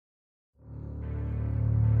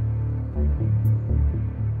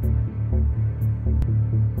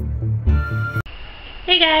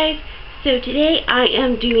Hey guys, so today I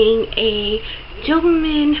am doing a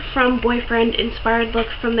Gentleman from Boyfriend inspired look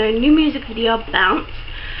from their new music video, Bounce.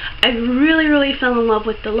 I really fell in love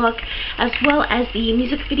with the look as well as the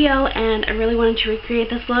music video, and I really wanted to recreate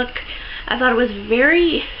this look. I thought it was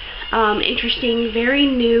very interesting, very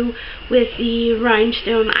new with the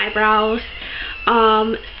rhinestone eyebrows.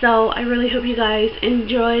 So I really hope you guys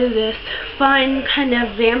enjoy this fun, kind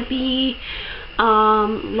of vampy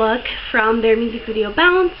look from their music video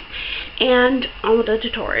Bounce, and on with the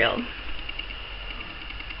tutorial.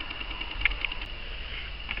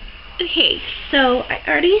 Okay, so I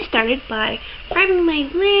already started by priming my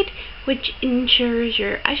lid, which ensures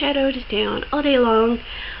your eyeshadow to stay on all day long.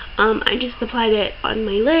 I just applied it on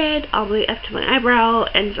my lid all the way up to my eyebrow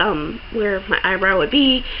and where my eyebrow would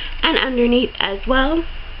be, and underneath as well.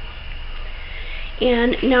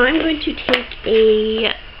 And now I'm going to take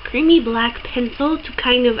a creamy black pencil to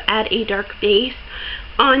kind of add a dark base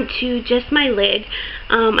onto just my lid.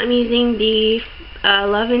 I'm using the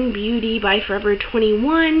Love and Beauty by Forever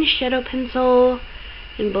 21 shadow pencil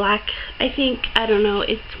in black. I don't know,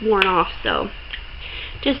 it's worn off, so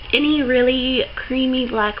just any really creamy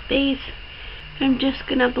black base. I'm just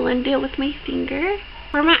gonna blend it with my finger.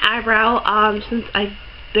 For my eyebrow, since I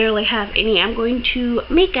barely have any, I'm going to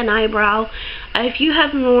make an eyebrow. If you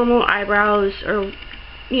have normal eyebrows, or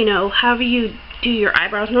you know, however you do your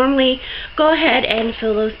eyebrows normally, go ahead and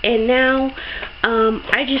fill those in now.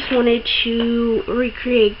 I just wanted to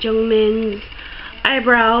recreate Jungmin's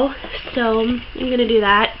eyebrow, so I'm gonna do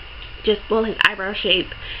that, just his eyebrow shape.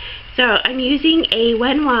 So I'm using a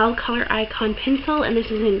Wet n Wild Color Icon pencil, and this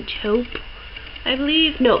is in taupe, I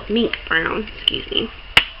believe. No, mink brown, excuse me.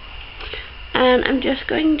 And I'm just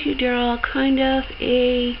going to draw kind of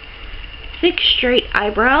a thick, straight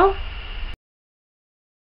eyebrow.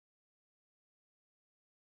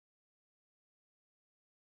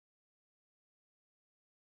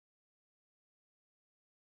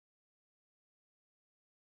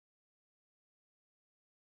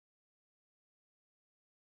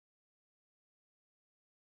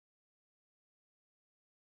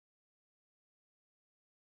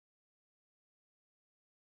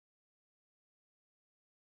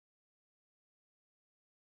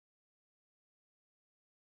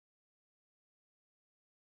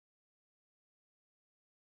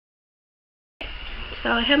 So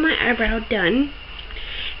I have my eyebrow done,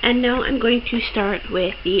 and now I'm going to start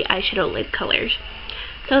with the eyeshadow lid colors.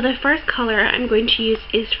 So the first color I'm going to use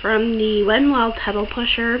is from the Wet n Wild Pebble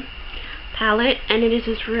Pusher palette, and it is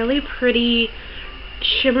this really pretty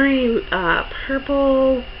shimmery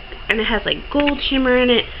purple, and it has like gold shimmer in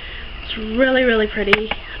it. It's really pretty.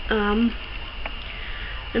 I'm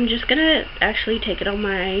just gonna actually take it on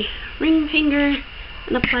my ring finger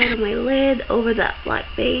and apply it on my lid over that black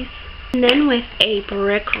base. And then with a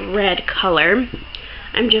brick red color,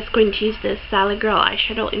 I'm just going to use this Salad Girl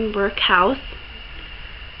eyeshadow in Brick House.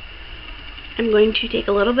 I'm going to take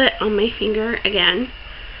a little bit on my finger again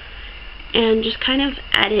and just kind of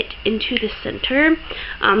add it into the center.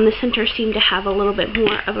 The center seemed to have a little bit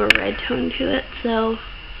more of a red tone to it, so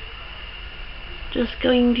just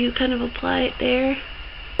going to kind of apply it there.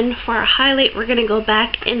 And for our highlight, we're going to go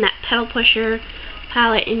back in that Petal Pusher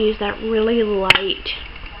palette and use that really light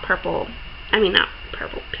purple, not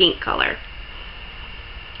purple, pink color,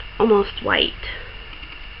 almost white,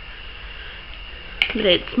 but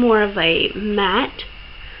it's more of a matte.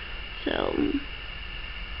 So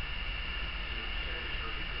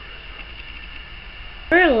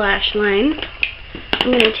for a lash line,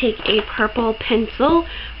 I'm going to take a purple pencil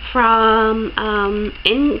from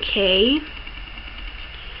NK,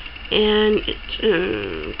 and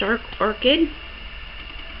it's Dark Orchid.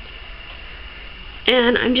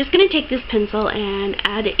 And I'm just going to take this pencil and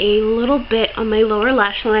add a little bit on my lower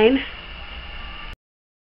lash line.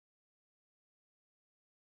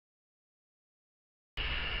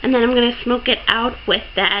 And then I'm going to smoke it out with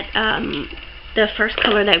that, the first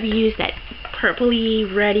color that we used, that purpley,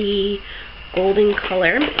 reddy, golden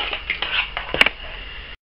color.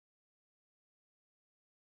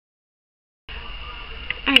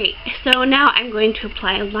 Alright, so now I'm going to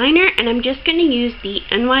apply a liner, and I'm just going to use the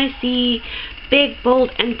NYC Big,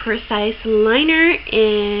 Bold, and Precise liner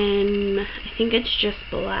in, I think it's just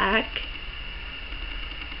black.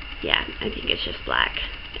 Yeah, I think it's just black.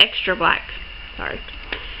 Extra black, sorry.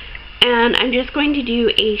 And I'm just going to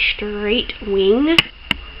do a straight wing.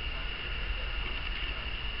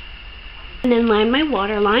 And then line my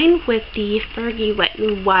waterline with the Fergie Wet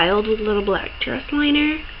n Wild with Little Black Dress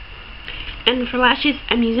liner. And for lashes,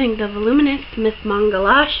 I'm using the voluminous Miss Manga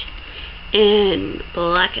Lash in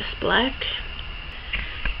Blackest Black.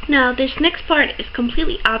 Now this next part is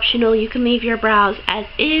completely optional. You can leave your brows as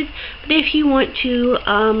is, but if you want to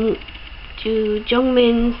do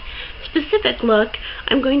Jungmin's specific look,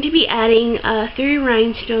 I'm going to be adding 3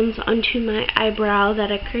 rhinestones onto my eyebrow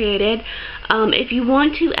that I created. If you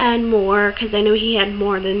want to add more, because I know he had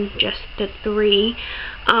more than just the 3,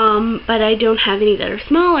 but I don't have any that are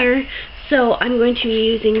smaller, so I'm going to be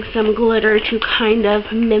using some glitter to kind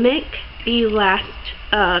of mimic the last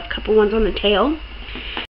couple ones on the tail.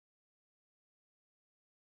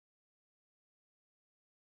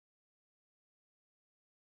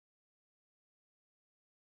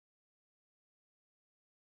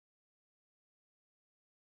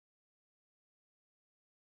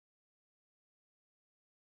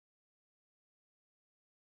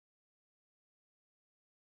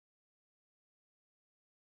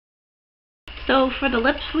 So for the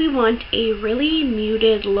lips, we want a really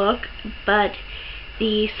muted look, but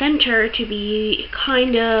the center to be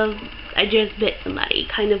kind of, I just bit somebody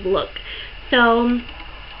kind of look. So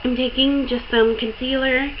I'm taking just some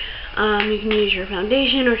concealer. You can use your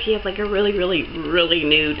foundation, or if you have like a really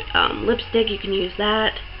nude lipstick, you can use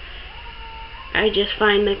that. I just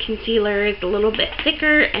find the concealer is a little bit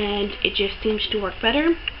thicker and it just seems to work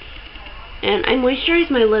better. And I moisturized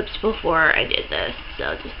my lips before I did this,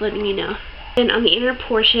 so just letting you know. And on the inner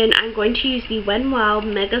portion, I'm going to use the Wet n Wild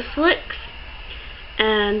Mega Slicks.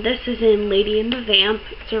 And this is in Lady and the Vamp.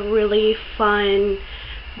 It's a really fun,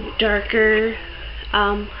 darker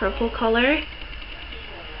purple color.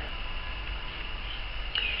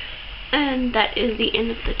 And that is the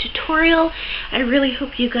end of the tutorial. I really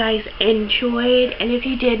hope you guys enjoyed. And if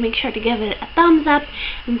you did, make sure to give it a thumbs up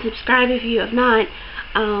and subscribe if you have not.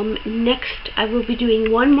 Next, I will be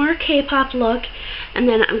doing one more K-pop look, and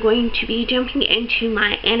then I'm going to be jumping into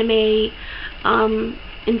my anime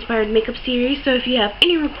inspired makeup series. So if you have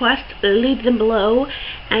any requests, leave them below,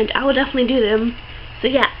 and I will definitely do them. So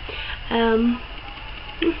yeah,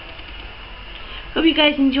 hope you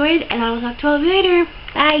guys enjoyed, and I will talk to all of you later.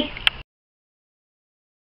 Bye!